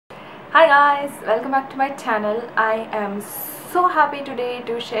Hi guys, welcome back to my channel. I am so happy today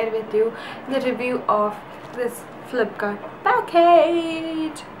to share with you the review of this Flipkart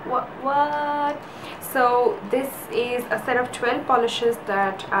package. What? So this is a set of 12 polishes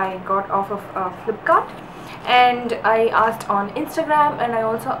that I got off of Flipkart, and I asked on Instagram, and I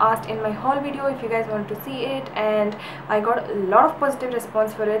also asked in my haul video if you guys want to see it, and I got a lot of positive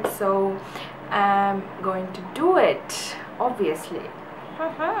response for it, so I'm going to do it, obviously.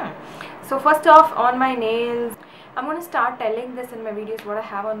 So first off, on my nails, I'm going to start telling this in my videos what I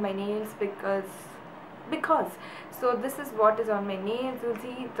have on my nails because so this is what is on my nails. You'll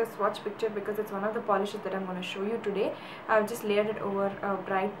see the swatch picture because it's one of the polishes that I'm going to show you today. I've just layered it over a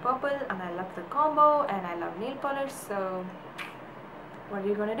bright purple, and I love the combo, and I love nail polish, so what are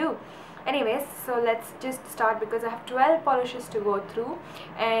you going to do? Anyways, so let's just start because I have 12 polishes to go through,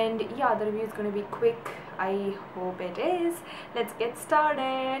 and yeah, the review is going to be quick. I hope it is. Let's get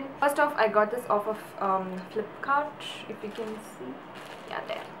started. First off, I got this off of Flipkart, if you can see. Yeah,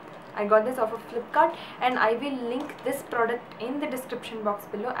 there. I got this off of Flipkart, and I will link this product in the description box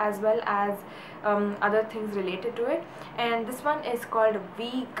below, as well as other things related to it. And this one is called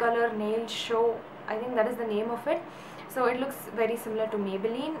V Color Nail Show. I think that is the name of it. So it looks very similar to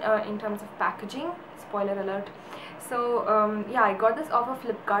Maybelline in terms of packaging. Spoiler alert. So yeah, I got this off of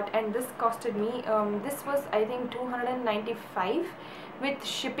Flipkart, and this costed me, this was I think 295. With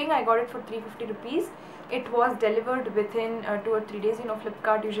shipping I got it for 350 rupees. It was delivered within 2 or 3 days. You know,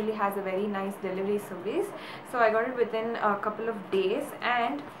 Flipkart usually has a very nice delivery service, so I got it within a couple of days,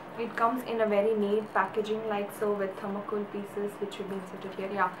 and it comes in a very neat packaging like so, with thermocol pieces which should be inserted here.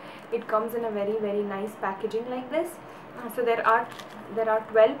 Yeah, it comes in a very nice packaging like this. So there are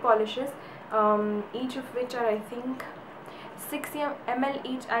 12 polishes, each of which are I think 60 ml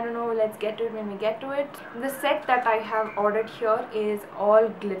each. I don't know, let's get to it when we get to it. The set that I have ordered here is all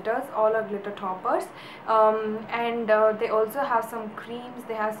glitters, all are glitter toppers, and they also have some creams,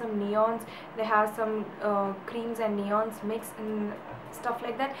 they have some neons, they have some creams and neons mixed and stuff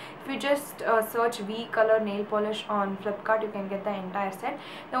like that. If you just search V Color nail polish on Flipkart, you can get the entire set.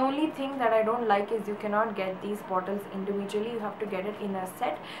 The only thing that I don't like is you cannot get these bottles individually, you have to get it in a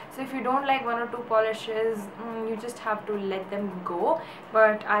set. So if you don't like one or two polishes, you just have to let them go.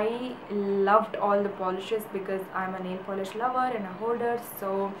 But I loved all the polishes because I'm a nail polish lover and a holder,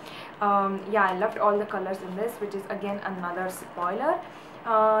 so yeah, I loved all the colors in this, which is again another spoiler.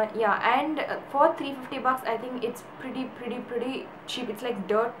 Yeah, and for 350 bucks I think it's pretty cheap. It's like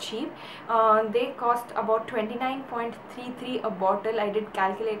dirt cheap. They cost about 29.33 a bottle. I did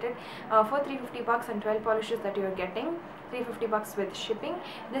calculate it. For 350 bucks and 12 polishes that you're getting, 350 bucks with shipping,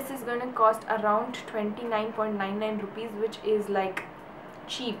 this is going to cost around 29.99 rupees, which is like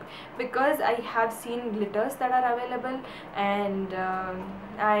cheap, because I have seen glitters that are available, and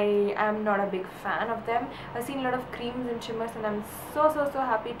I am not a big fan of them. I've seen a lot of creams and shimmers, and I'm so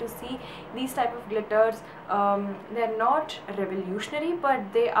happy to see these type of glitters. They're not revolutionary,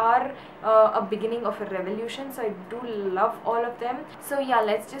 but they are a beginning of a revolution, so I do love all of them. So yeah,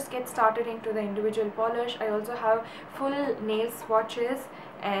 let's just get started into the individual polish. I also have full nail swatches,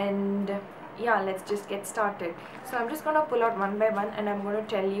 and yeah, let's just get started. So I'm just gonna pull out one by one, and I'm gonna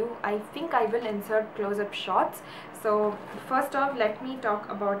tell you. I think I will insert close-up shots. So first off, let me talk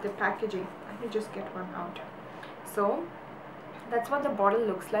about the packaging. Let me just get one out. So that's what the bottle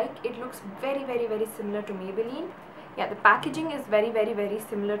looks like. It looks very similar to Maybelline. Yeah, the packaging is very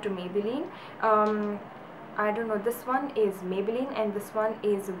similar to Maybelline. I don't know, this one is Maybelline and this one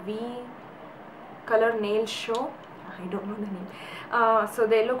is V Color Nail Show. I don't know the name. So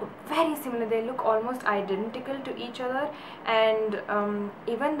they look very similar. They look almost identical to each other, and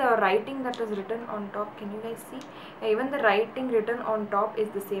even the writing that is written on top, can you guys see? Even the writing written on top is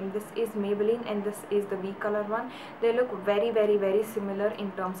the same. This is Maybelline and this is the V Color one. They look very similar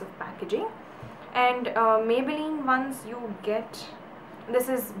in terms of packaging. And Maybelline ones you get, this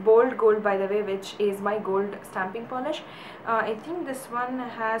is bold gold, by the way, which is my gold stamping polish. I think this one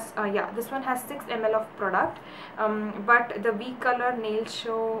has yeah, this one has 6 ml of product, but the V Color Nail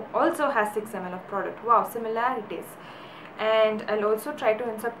Show also has 6 ml of product. Wow, similarities. And I'll also try to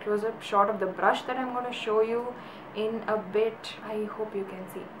insert close-up shot of the brush that I'm going to show you in a bit. I hope you can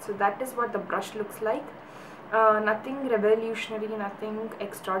see. So that is what the brush looks like. Nothing revolutionary, nothing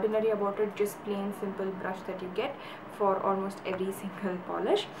extraordinary about it, just plain simple brush that you get for almost every single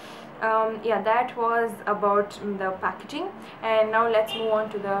polish. Yeah, that was about the packaging, and now let's move on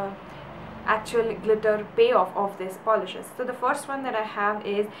to the actual glitter payoff of these polishes. So the first one that I have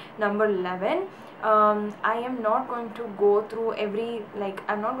is number 11. I am not going to go through every,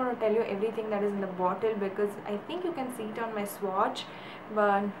 I'm not going to tell you everything that is in the bottle, because I think you can see it on my swatch,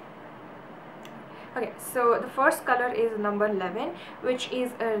 but Okay, so the first color is number 11, which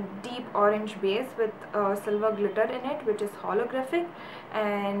is a deep orange base with silver glitter in it, which is holographic.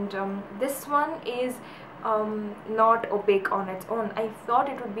 And this one is not opaque on its own. I thought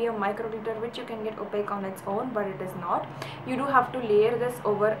it would be a micro glitter which you can get opaque on its own, but it is not. You do have to layer this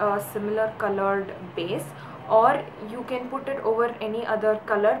over a similar colored base, or you can put it over any other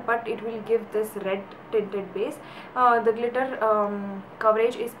color, but it will give this red tinted base. The glitter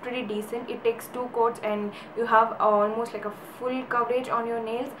coverage is pretty decent. It takes 2 coats and you have almost like a full coverage on your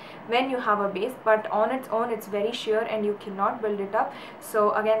nails when you have a base, but on its own it's very sheer and you cannot build it up.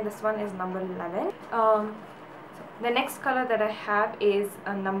 So again, this one is number 11. The next color that I have is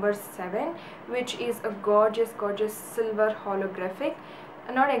number 7, which is a gorgeous silver holographic.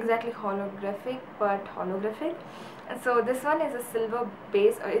 Not exactly holographic, but holographic. So this one is a silver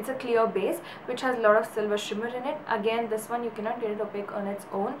base, it's a clear base which has a lot of silver shimmer in it. Again, this one you cannot get it opaque on its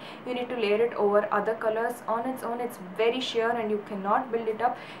own. You need to layer it over other colors. On its own it's very sheer and you cannot build it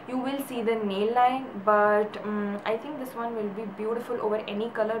up. You will see the nail line, but I think this one will be beautiful over any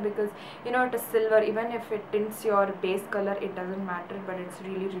color, because you know it is silver. Even if it tints your base color, it doesn't matter, but it's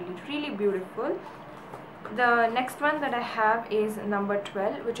really beautiful. The next one that I have is number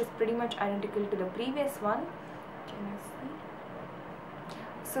 12, which is pretty much identical to the previous one. Can you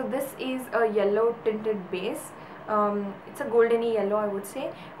see? So this is a yellow tinted base. It's a goldeny yellow, I would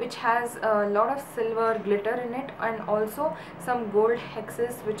say, which has a lot of silver glitter in it, and also some gold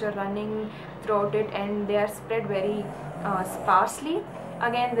hexes which are running throughout it, and they are spread very sparsely.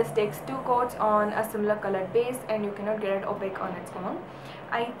 Again, this takes 2 coats on a similar colored base and you cannot get it opaque on its own.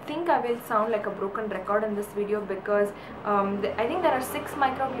 I think I will sound like a broken record in this video, because I think there are 6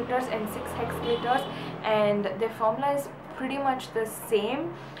 micro glitters and 6 hex glitters, and their formula is pretty much the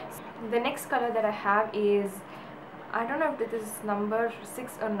same. The next color that I have is, I don't know if this is number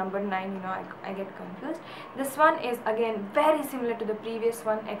 6 or number 9, you know, I get confused. This one is again very similar to the previous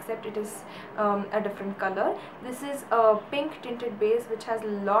one, except it is a different color. This is a pink tinted base which has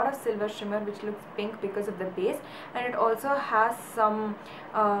a lot of silver shimmer, which looks pink because of the base, and it also has some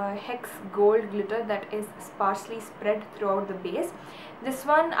hex gold glitter that is sparsely spread throughout the base. This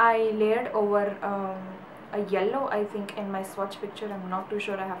one I layered over a yellow, I think, in my swatch picture. I'm not too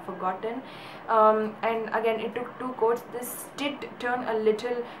sure, I have forgotten. And again, it took 2 coats. This did turn a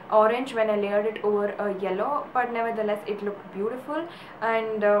little orange when I layered it over a yellow, but nevertheless it looked beautiful.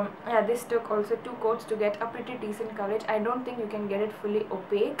 And yeah, this took also 2 coats to get a pretty decent coverage. I don't think you can get it fully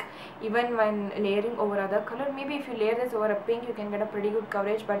opaque even when layering over other color. Maybe if you layer this over a pink, you can get a pretty good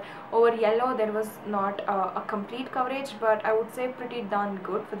coverage, but over yellow there was not a complete coverage, but I would say pretty darn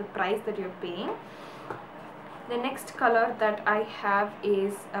good for the price that you're paying. The next color that I have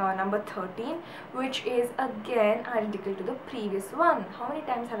is number 13, which is again identical to the previous one. How many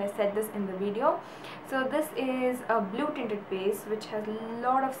times have I said this in the video? So this is a blue tinted base which has a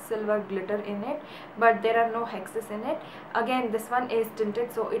lot of silver glitter in it, but there are no hexes in it. Again, this one is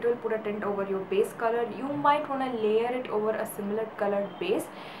tinted, so it will put a tint over your base color. You might want to layer it over a similar colored base,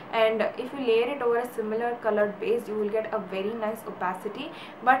 and if you layer it over a similar colored base, you will get a very nice opacity.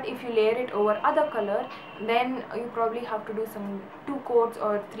 But if you layer it over other color, then you probably have to do some 2 coats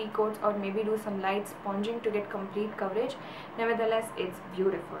or 3 coats, or maybe do some light sponging to get complete coverage. Nevertheless, it's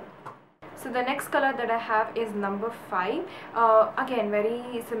beautiful. So the next color that I have is number 5. Again,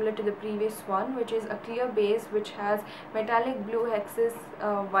 very similar to the previous one, which is a clear base which has metallic blue hexes,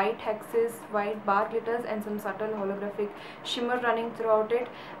 white bar glitters, and some subtle holographic shimmer running throughout it.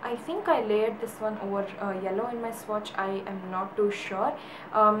 I think I layered this one over yellow in my swatch. I am not too sure.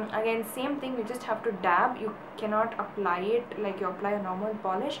 Again, same thing, you just have to dab. You cannot apply it like you apply a normal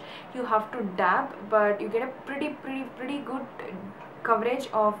polish. You have to dab, but you get a pretty good coverage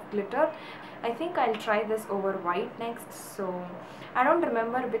of glitter. I think I'll try this over white next. So I don't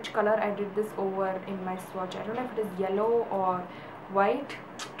remember which color I did this over in my swatch. I don't know if it is yellow or white.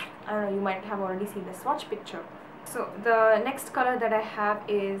 I don't know, you might have already seen the swatch picture. So the next color that I have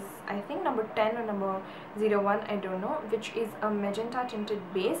is, I think, number 10 or number 01, I don't know, which is a magenta tinted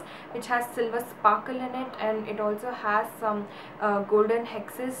base which has silver sparkle in it, and it also has some golden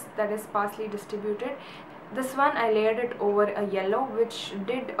hexes that is sparsely distributed. This one I layered it over a yellow, which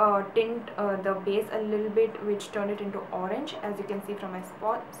did tint the base a little bit, which turned it into orange, as you can see from my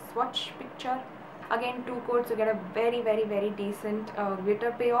swatch picture. Again, 2 coats to get a very decent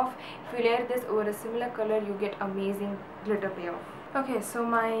glitter payoff. If you layer this over a similar color, you get amazing glitter payoff. Okay, so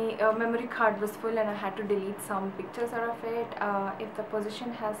my memory card was full and I had to delete some pictures out of it. If the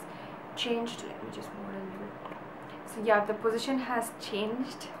position has changed, let me just move it a little bit. So yeah, the position has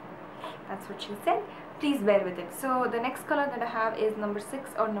changed. That's what she said. please bear with it. So the next color that I have is number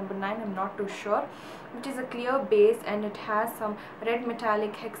 6 or number 9, I'm not too sure, which is a clear base, and it has some red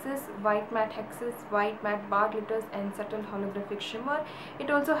metallic hexes, white matte bar glitters, and subtle holographic shimmer. It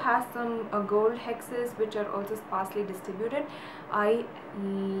also has some gold hexes which are also sparsely distributed. I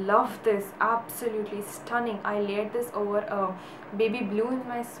love this, absolutely stunning. I layered this over a baby blue in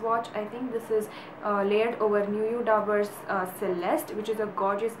my swatch. I think this is layered over New Dabur's Celeste, which is a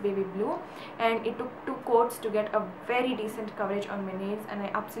gorgeous baby blue, and it took 2 coats to get a very decent coverage on my nails, and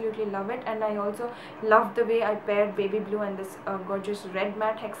I absolutely love it. And I also love the way I paired baby blue and this gorgeous red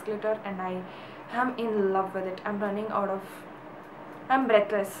matte hex glitter, and I am in love with it. I'm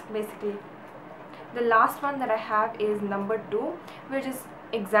breathless basically. The last one that I have is number 2, which is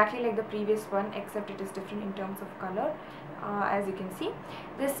exactly like the previous one, except it is different in terms of color. As you can see,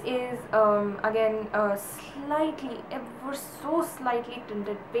 this is again a slightly, ever so slightly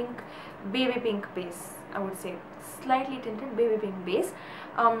tinted pink, baby pink base. I would say slightly tinted baby pink base,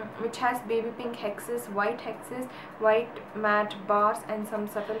 which has baby pink hexes, white matte bars, and some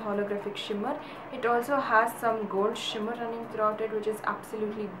subtle holographic shimmer. It also has some gold shimmer running throughout it, which is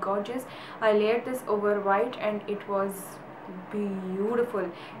absolutely gorgeous. I layered this over white, and it was beautiful.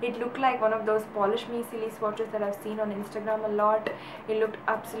 It looked like one of those polish me silly swatches that I've seen on Instagram a lot. It looked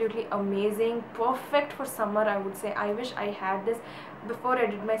absolutely amazing, perfect for summer, I would say. I wish I had this before I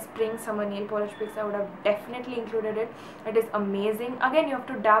did my spring summer nail polish picks. I would have definitely included it. It is amazing. Again, you have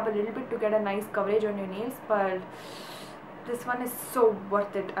to dab a little bit to get a nice coverage on your nails, but this one is so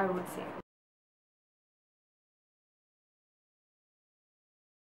worth it, I would say.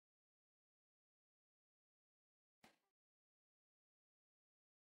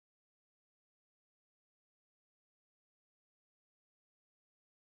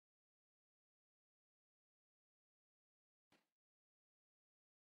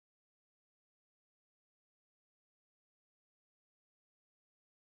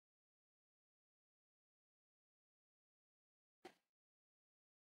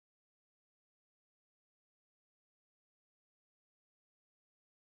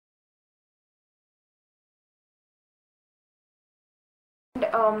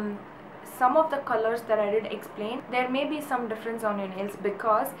 And some of the colors that I did explain, there may be some difference on your nails,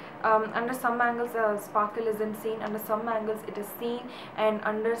 because under some angles sparkle isn't seen, under some angles it is seen, and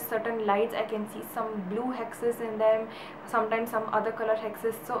under certain lights I can see some blue hexes in them, sometimes some other color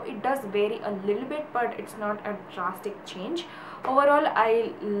hexes. So it does vary a little bit, but it's not a drastic change. Overall,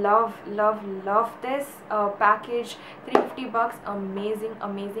 I love this package. 350 bucks,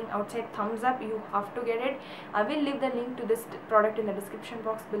 amazing. Outside thumbs up, you have to get it. I will leave the link to this product in the description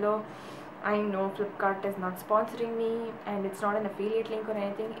box below. I know Flipkart is not sponsoring me, and it's not an affiliate link or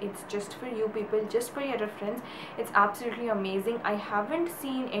anything. It's just for you people, just for your reference. It's absolutely amazing. I haven't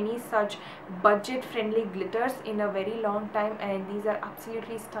seen any such budget friendly glitters in a very long time, and these are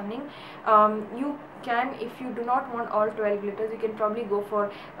absolutely stunning. You can, if you do not want all 12 glitters, you can probably go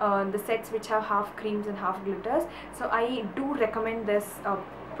for the sets which have half creams and half glitters. So I do recommend this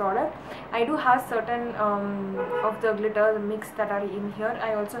product. I do have certain of the glitter mix that are in here.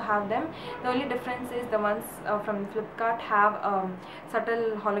 I also have them. The only difference is the ones from Flipkart have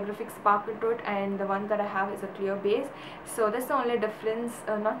subtle holographic sparkle to it, and the one that I have is a clear base. So that's the only difference.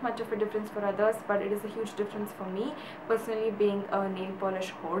 Not much of a difference for others, but it is a huge difference for me personally, being a nail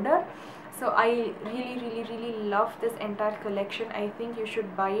polish hoarder. So I really love this entire collection. I think you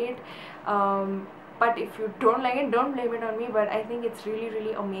should buy it. But if you don't like it, don't blame it on me, but I think it's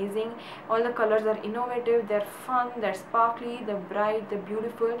really amazing. All the colors are innovative, they're fun, they're sparkly, they're bright, they're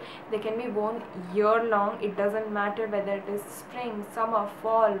beautiful. They can be worn year long. It doesn't matter whether it is spring, summer,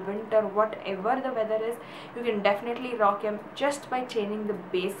 fall, winter, whatever the weather is, you can definitely rock them just by changing the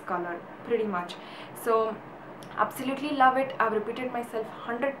base color pretty much. So absolutely love it. I've repeated myself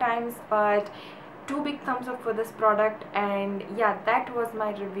 100 times, but 2 big thumbs up for this product. And yeah, that was my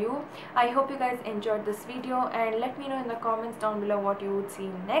review. I hope you guys enjoyed this video, and let me know in the comments down below what you would see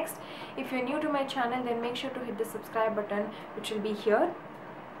next. If you're new to my channel, then make sure to hit the subscribe button, which will be here.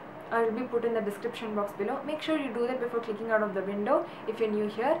 I will be put in the description box below. Make sure you do that before clicking out of the window if you're new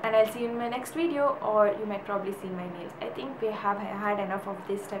here, and I'll see you in my next video, or you might probably see my nails. I think we have had enough of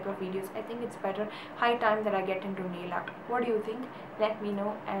this type of videos. I think it's better, high time that I get into nail art. What do you think? Let me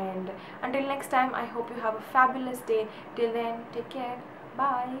know, and until next time, I hope you have a fabulous day. Till then, take care.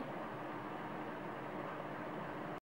 Bye.